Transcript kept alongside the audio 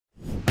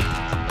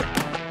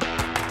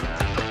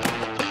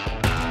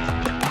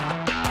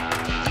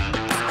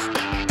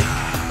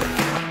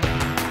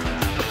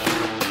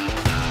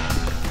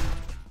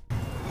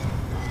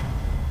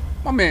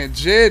My man,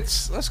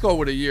 Jits. Let's go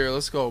with a year.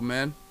 Let's go,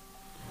 man.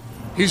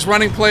 He's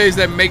running plays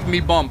that make me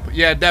bump.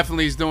 Yeah,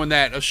 definitely he's doing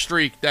that. A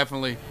streak,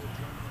 definitely.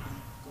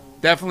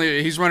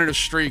 Definitely, he's running a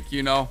streak,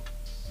 you know.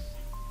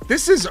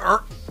 This is...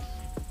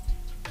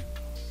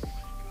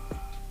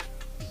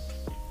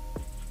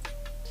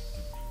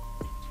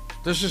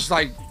 This is just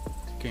like...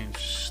 Game's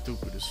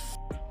stupid as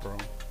f***, bro.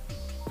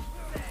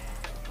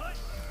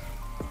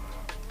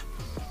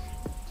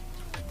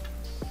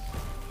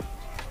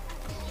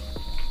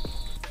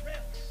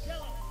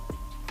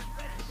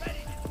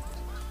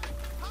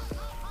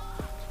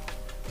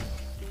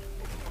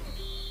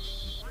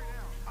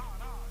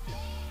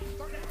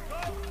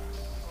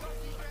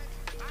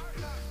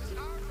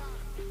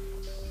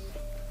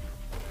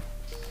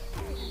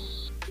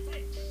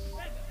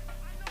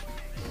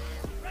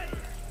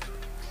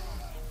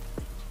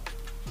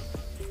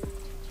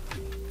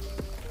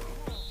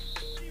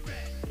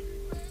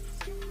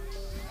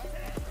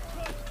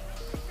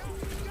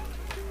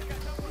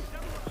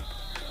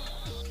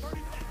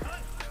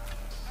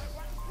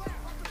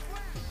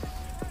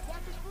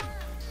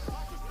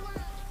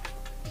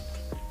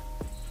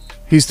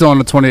 He's still on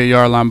the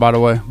 28-yard line, by the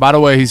way. By the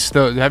way, he's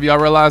still... Have y'all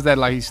realized that?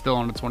 Like, he's still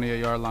on the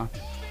 28-yard line.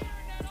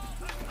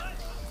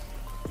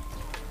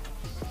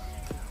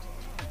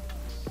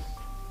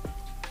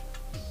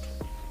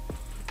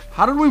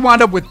 How did we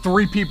wind up with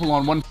 3 people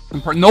on one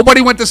person? Nobody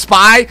went to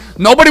spy.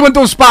 Nobody went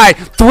to a spy.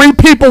 3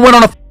 people went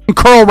on a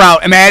curl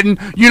route, Madden.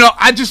 You know,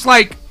 I just,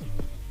 like...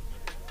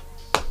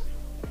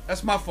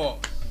 That's my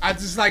fault. I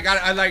just, like...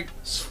 I like...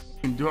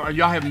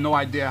 Y'all have no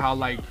idea how,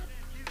 like...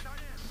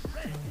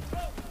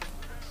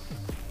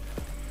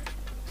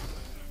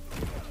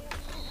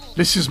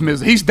 This is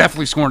he's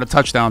definitely scoring a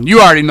touchdown. You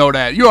already know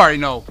that. You already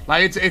know.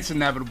 Like it's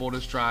inevitable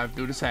this drive,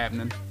 dude. It's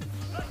happening.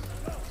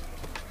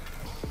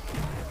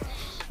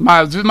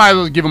 Might as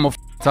well give him a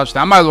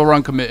touchdown. I might as well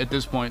run commit at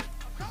this point.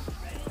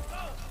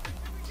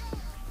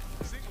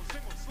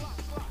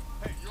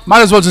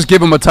 Might as well just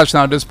give him a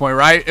touchdown at this point,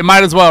 right? It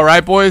might as well,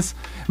 right, boys?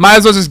 Might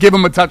as well just give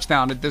him a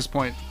touchdown at this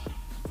point.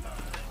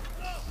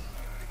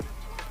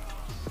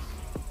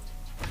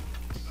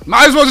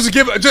 Might as well just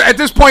give at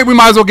this point. We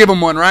might as well give him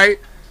one, right?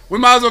 We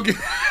might as well give,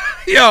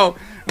 yo,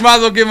 we might as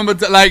well give him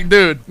like,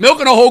 dude,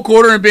 milking a whole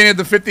quarter and being at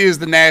the 50 is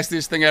the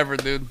nastiest thing ever,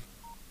 dude.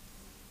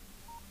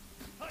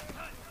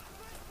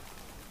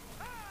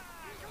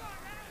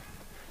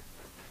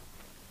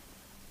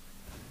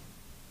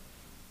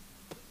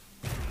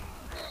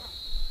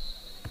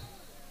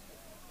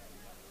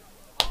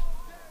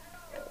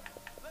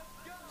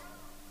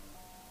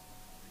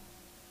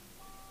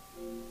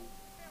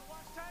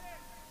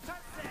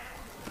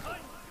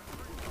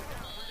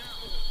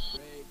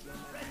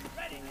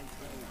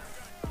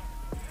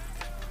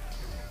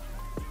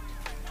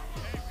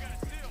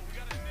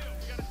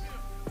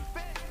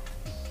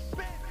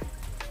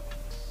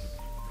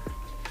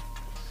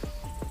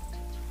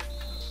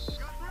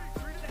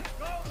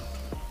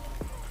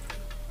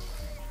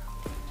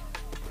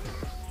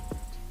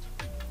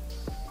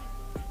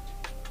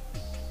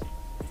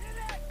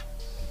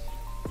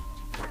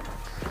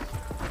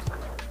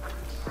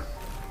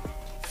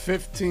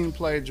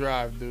 Play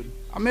drive, dude.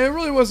 I mean, it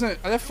really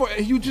wasn't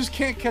that you just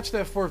can't catch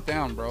that 4th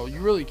down, bro. You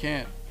really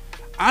can't.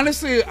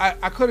 Honestly,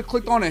 I could have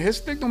clicked on a hit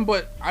stick them,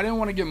 but I didn't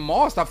want to get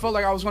mossed. I felt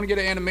like I was going to get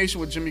an animation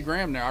with Jimmy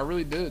Graham there. I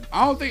really did.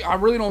 I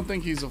really don't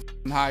think he's a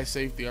high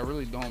safety. I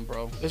really don't,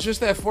 bro. It's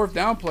just that 4th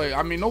down play.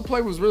 I mean, no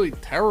play was really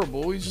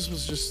terrible. He just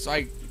was just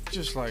like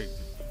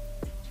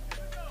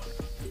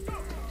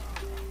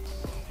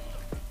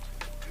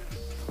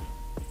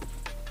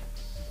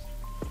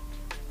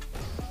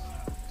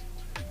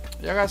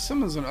yeah, I got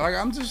Simmons in it. Like,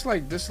 I'm just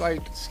like this,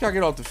 like, just gotta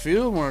get off the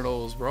field one of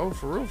those, bro.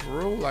 For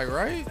real. Like,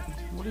 right?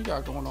 What do you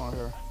got going on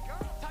here?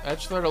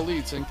 Edge threat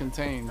elites and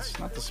contains.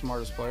 Not the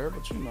smartest player,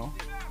 but you know.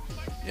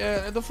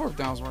 Yeah, the 4th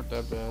downs weren't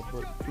that bad,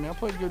 but I mean, I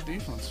played good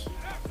defense.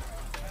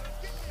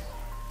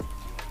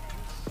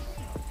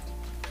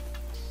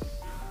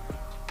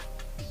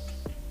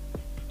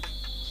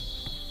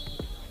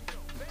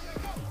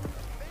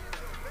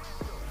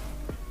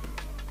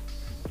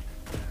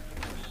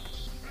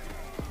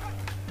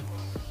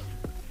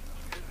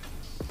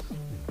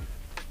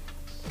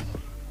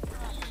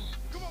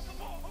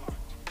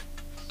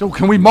 Dude,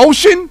 can we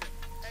motion?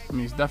 I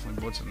mean, he's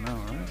definitely blitzing now,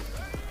 right?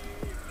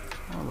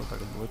 I don't look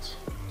like a blitz.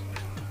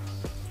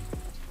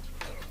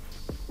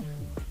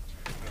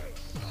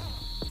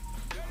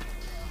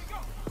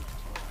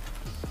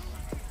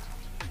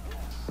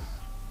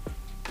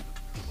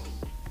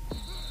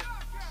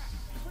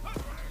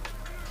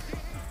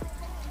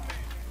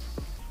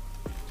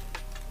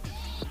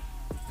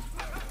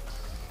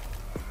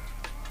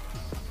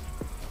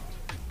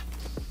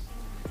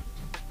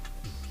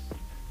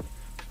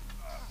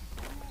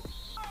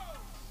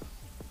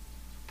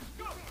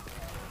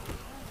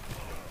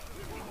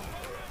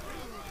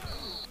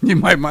 You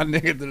might my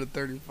nigga to the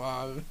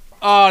 35.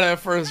 Oh, that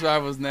first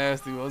drive was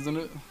nasty, wasn't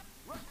it?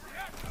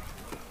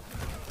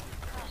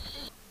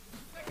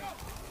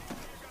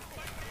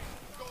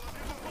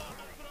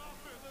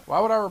 Why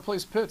would I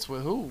replace Pitts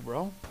with who,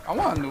 bro? I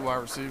want new wide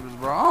receivers,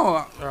 bro.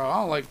 I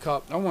don't like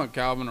Cup. I want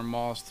Calvin or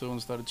Moss, too,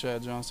 instead of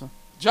Chad Johnson.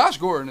 Josh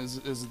Gordon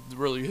is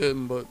really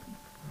him, but...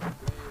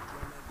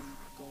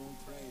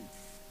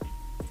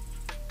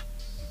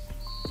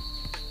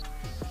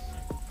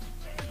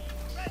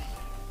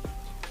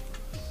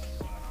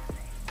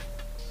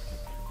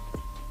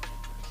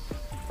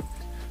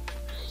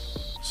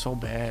 So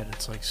bad.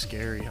 It's like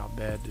scary how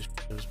bad this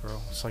is, bro.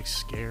 It's like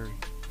scary.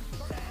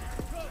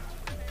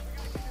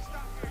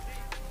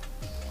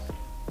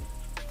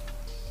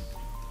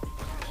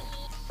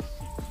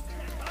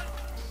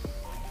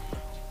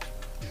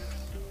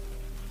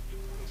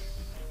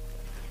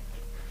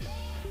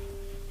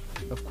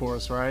 Of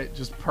course, right?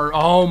 Just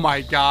oh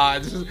my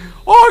God!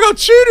 Oh, I got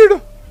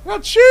cheated! I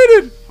got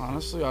cheated!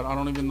 Honestly, I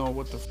don't even know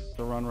what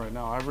to run right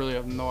now. I really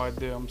have no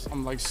idea.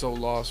 I'm like so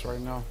lost right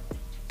now.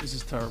 This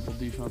is terrible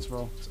defense,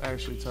 bro. It's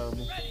actually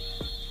terrible.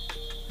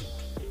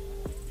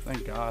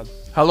 Thank God.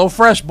 Hello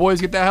Fresh, boys.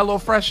 Get that Hello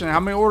Fresh in. How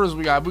many orders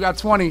we got? We got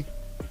 20.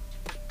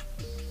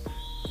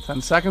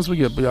 10 seconds. We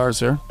get BRs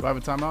here. Do I have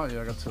a timeout?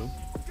 Yeah, I got 2.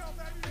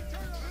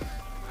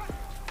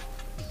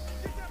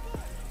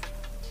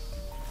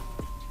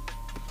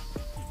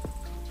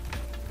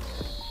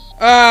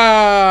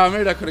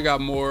 Maybe that could have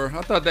got more.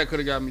 I thought that could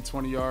have got me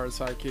 20 yards,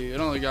 high key.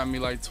 It only got me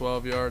like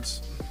 12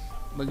 yards.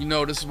 But you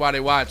know, this is why they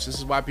watch. This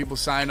is why people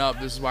sign up.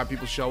 This is why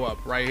people show up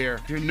right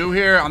here. If you're new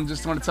here, I'm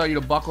just going to tell you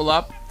to buckle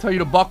up. Tell you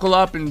to buckle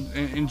up and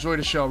enjoy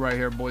the show right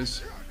here,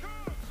 boys.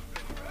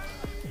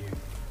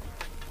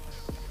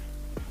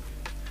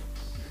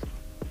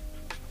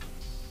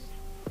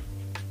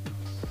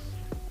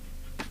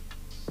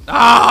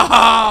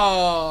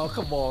 Oh,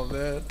 come on,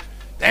 man.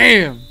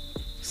 Damn.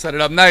 Set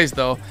it up nice,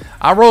 though.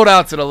 I rolled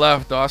out to the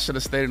left, though. I should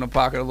have stayed in the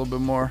pocket a little bit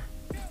more.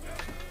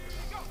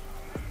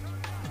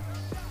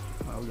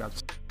 Oh, we got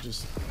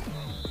just...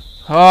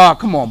 Oh,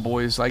 come on,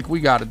 boys. Like,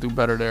 we got to do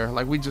better there.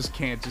 Like, we just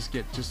can't just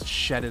get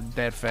shedded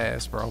that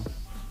fast, bro.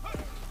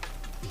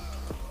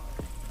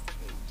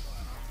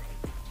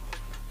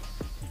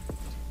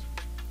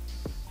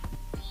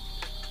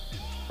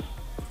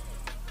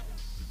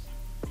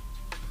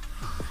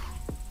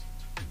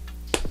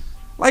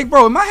 Like,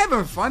 bro, am I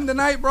having fun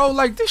tonight, bro?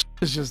 Like, this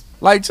is just,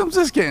 like, I'm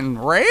just getting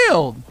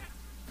railed.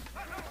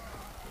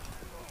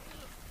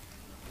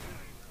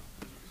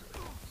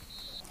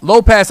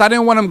 Low pass. I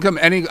didn't want him to come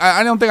any.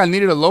 I don't think I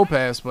needed a low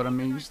pass, but I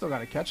mean, you still got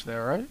to catch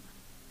there, right?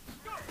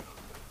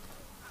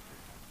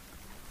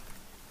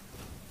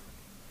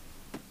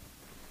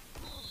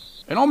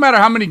 It don't matter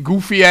how many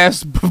goofy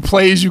ass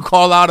plays you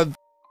call out of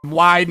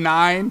wide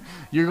 9,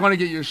 you're gonna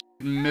get your shit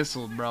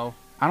missiled, bro.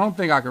 I don't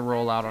think I can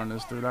roll out on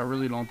this, dude. I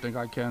really don't think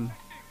I can.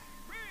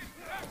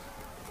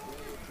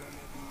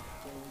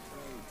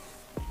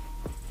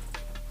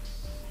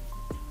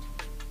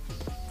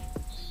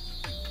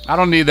 I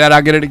don't need that.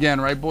 I'll get it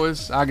again, right,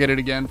 boys? I'll get it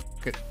again.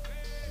 F it.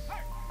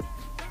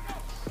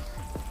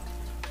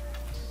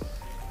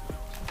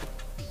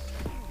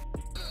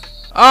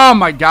 Oh,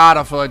 my God.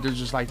 I feel like they're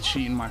just, like,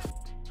 cheating my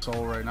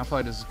soul right now. I feel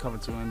like this is cover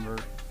 2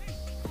 invert.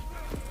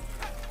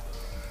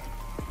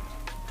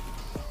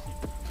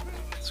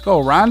 Let's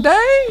go, Rondé.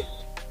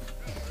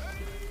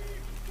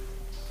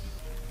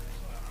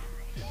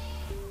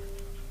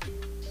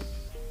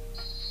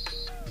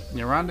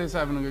 Yeah, Rondé's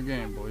having a good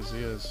game, boys. He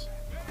is.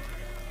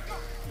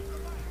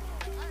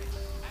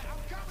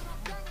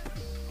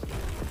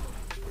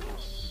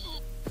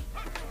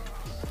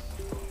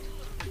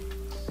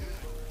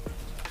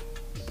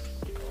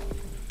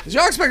 Did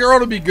y'all expect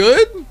Earl to be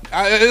good?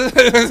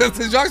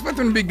 Did y'all expect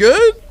him to be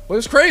good?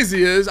 What's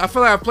crazy is I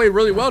feel like I played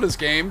really well this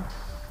game,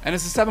 and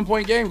it's a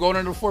 7-point game going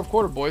into the 4th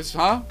quarter, boys,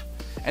 huh?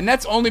 And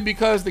that's only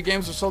because the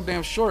games are so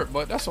damn short,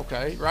 but that's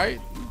okay,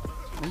 right?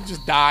 He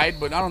just died,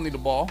 but I don't need the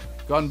ball.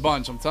 Gun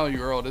bunch, I'm telling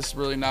you, Earl, this is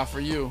really not for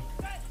you.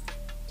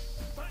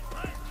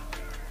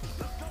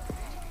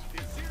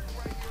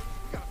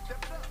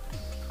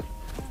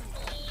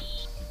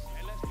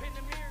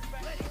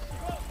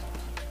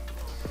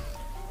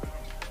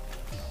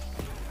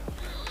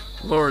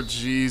 Lord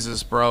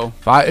Jesus, bro.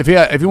 If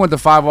he went to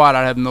 5 wide,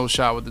 I'd have no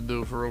shot with the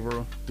dude for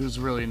real. Dude's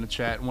really in the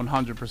chat.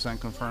 100%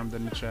 confirmed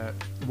in the chat.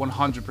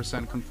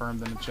 100%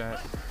 confirmed in the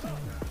chat.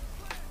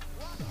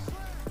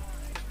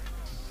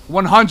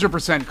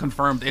 100%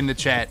 confirmed in the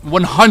chat.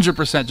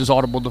 100% just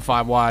audible to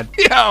 5 wide.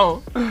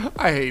 Yo,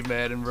 I hate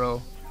Madden,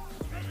 bro.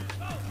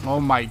 Oh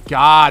my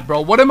God,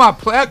 bro. What am I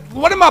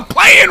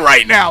playing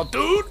right now,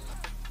 dude?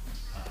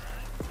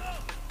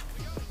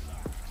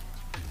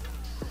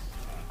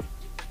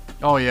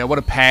 Oh yeah, what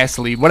a pass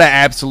lead. What an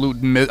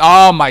absolute miss.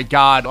 Oh my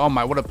God. Oh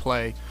my, what a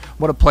play.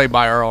 What a play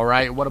by Earl,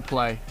 right? What a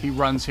play. He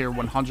runs here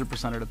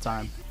 100% of the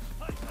time.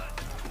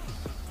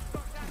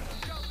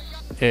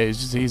 Yeah,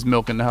 he's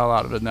milking the hell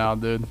out of it now,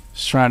 dude.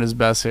 He's trying his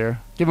best here.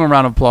 Give him a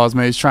round of applause,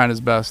 man. He's trying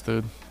his best,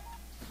 dude.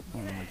 Oh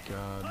my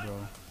God, bro.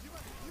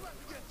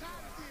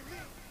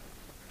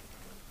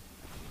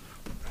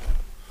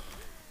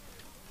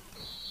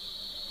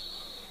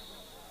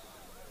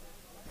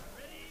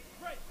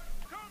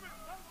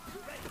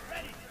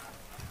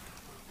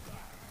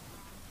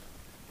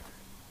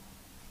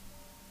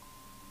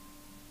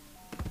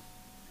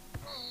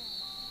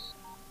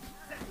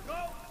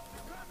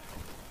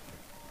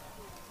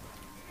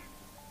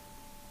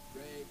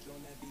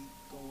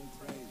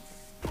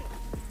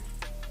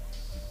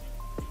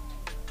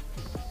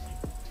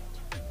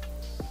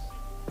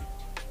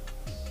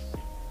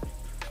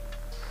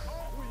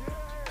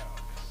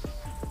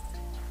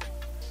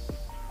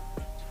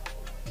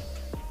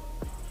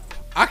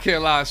 I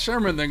can't lie.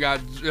 Sherman then got,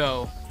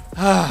 yo.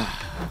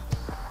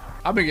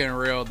 I've been getting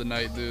railed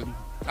tonight, dude.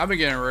 I've been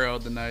getting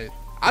railed tonight.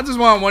 I just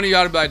want one of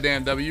y'all to be like,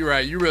 damn, W, you're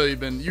right. You really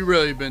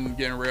been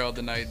getting railed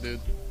tonight, dude.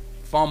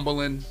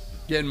 Fumbling,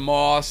 getting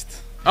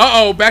mossed.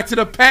 Uh-oh, back to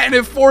the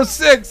patented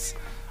 4-6.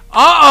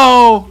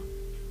 Uh-oh.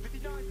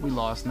 We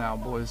lost now,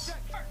 boys.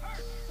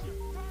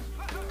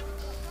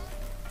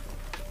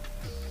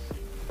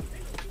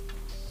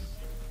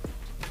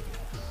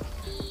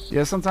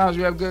 Yeah, sometimes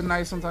you have good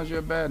nights, sometimes you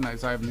have bad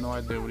nights. I have no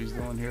idea what he's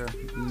doing here.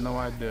 No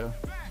idea.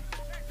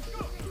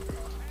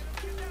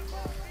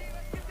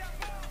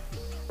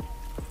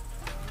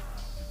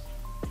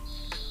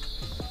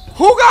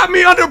 Who got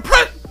me under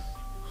pressure?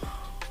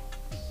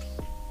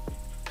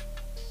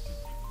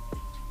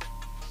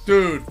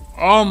 Dude,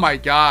 oh my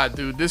God,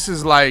 dude. This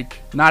is like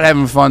not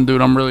having fun,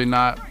 dude. I'm really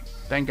not.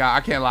 Thank God.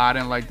 I can't lie. I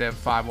didn't like that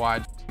 5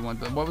 wide.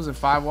 What was it,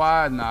 5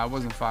 wide? Nah, it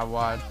wasn't 5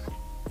 wide.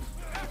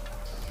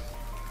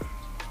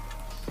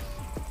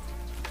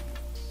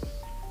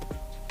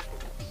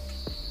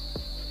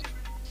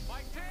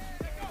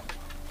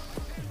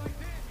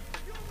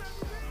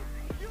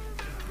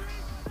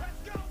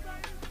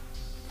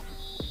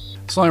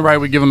 It's only right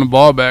we give him the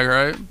ball back,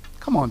 right?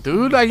 Come on,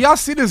 dude. Like, y'all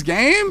see this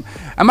game?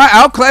 Am I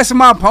outclassing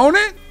my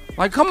opponent?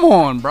 Like, come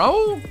on,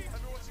 bro.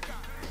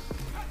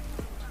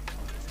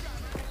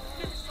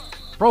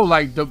 Bro,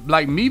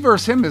 like me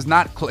versus him is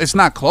not. It's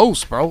not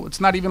close, bro.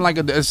 It's not even like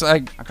a. It's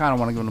like I kind of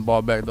want to give him the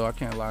ball back, though. I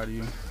can't lie to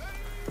you.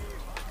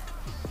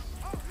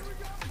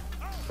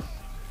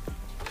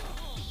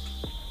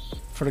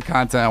 For the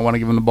content, I want to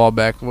give him the ball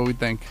back. What we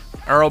think?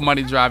 Earl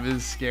money drive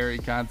is scary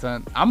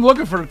content. I'm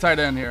looking for the tight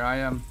end here. I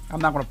am.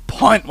 I'm not gonna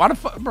punt. Why the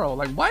fuck, bro?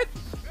 Like what?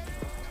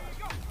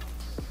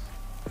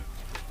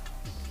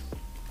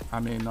 I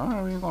mean, no,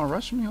 are you gonna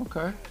rush me?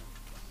 Okay.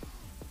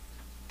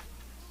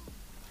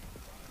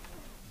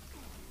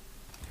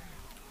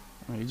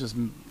 I mean, just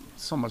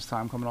so much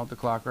time coming off the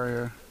clock right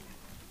here.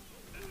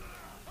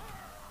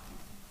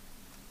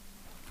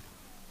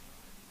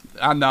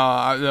 I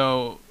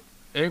know.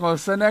 Ain't gonna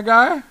send that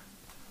guy.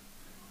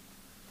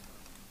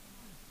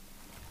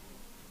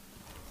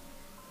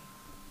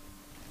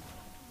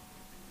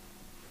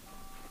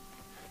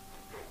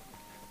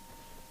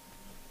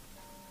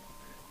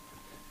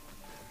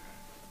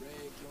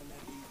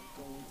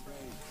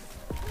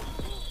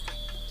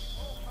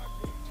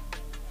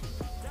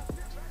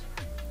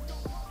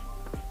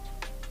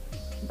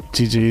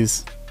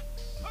 GG's.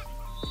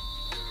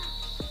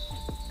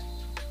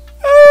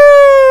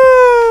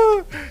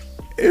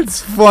 It's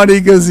funny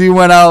because he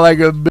went out like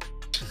a bitch.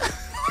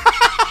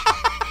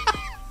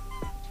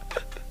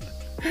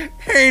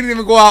 He ain't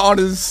even go out on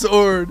his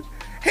sword.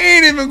 He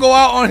ain't even go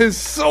out on his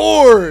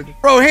sword.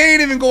 Bro, he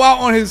ain't even go out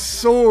on his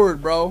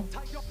sword, bro.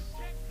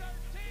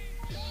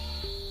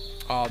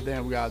 Oh,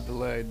 damn, we got a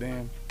delay.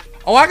 Damn.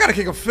 Oh, I got to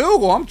kick a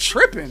field goal. I'm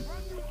tripping.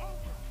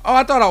 Oh,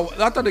 I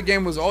thought the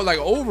game was all like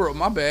over.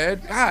 My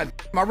bad. God,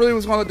 I really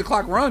was gonna let the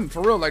clock run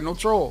for real, like no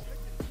troll.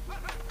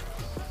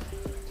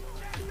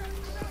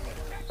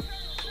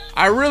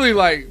 I really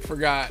like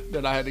forgot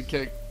that I had to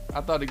kick.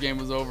 I thought the game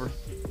was over.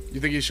 You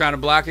think he's trying to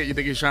block it? You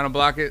think he's trying to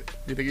block it?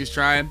 You think he's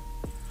trying?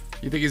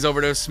 You think he's over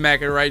there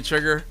smacking the right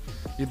trigger?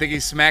 You think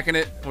he's smacking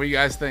it? What do you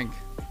guys think?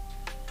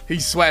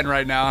 He's sweating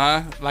right now,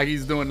 huh? Like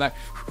he's doing like.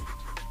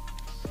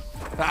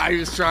 He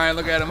was trying.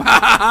 Look at him.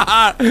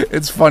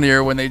 It's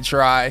funnier when they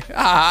try.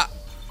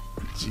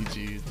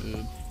 GG's,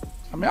 dude.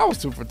 I mean, I was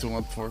 2 for 2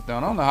 on the 4th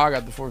down. I don't know how I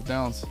got the 4th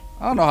downs.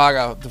 I don't know how I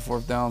got the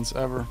 4th downs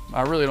ever.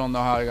 I really don't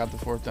know how I got the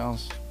 4th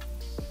downs.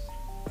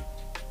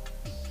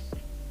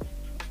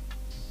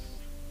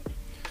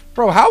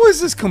 Bro, how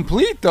is this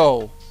complete,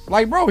 though?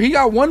 Like, bro, he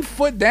got 1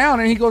 foot down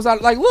and he goes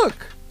out. Like,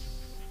 look.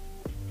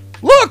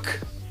 Look.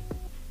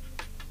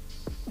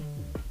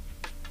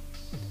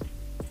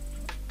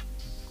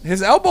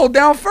 His elbow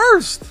down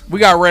first. We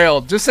got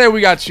railed. Just say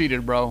we got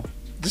cheated, bro.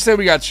 Just say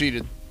we got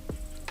cheated.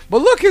 But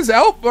look, his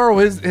elbow,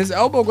 his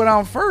elbow go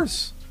down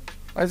first.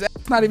 His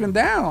ass not even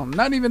down.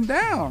 Not even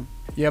down.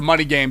 Yeah,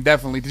 money game,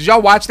 definitely. Did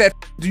y'all watch that?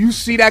 Do you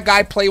see that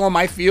guy play on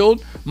my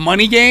field?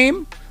 Money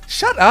game?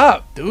 Shut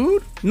up,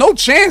 dude. No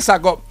chance I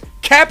go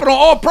capital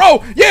all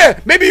pro.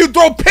 Yeah, maybe you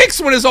throw picks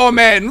when it's all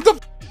Madden.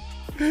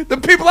 The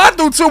people I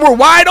threw to were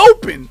wide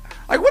open.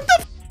 Like, what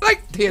the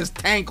like, his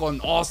tank on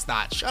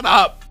all-stat. Shut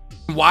up.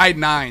 Wide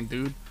 9,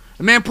 dude.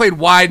 The man played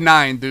wide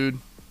 9, dude.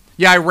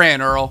 Yeah, I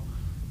ran, Earl.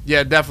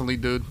 Yeah, definitely,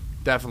 dude.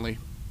 Definitely.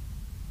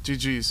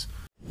 GG's.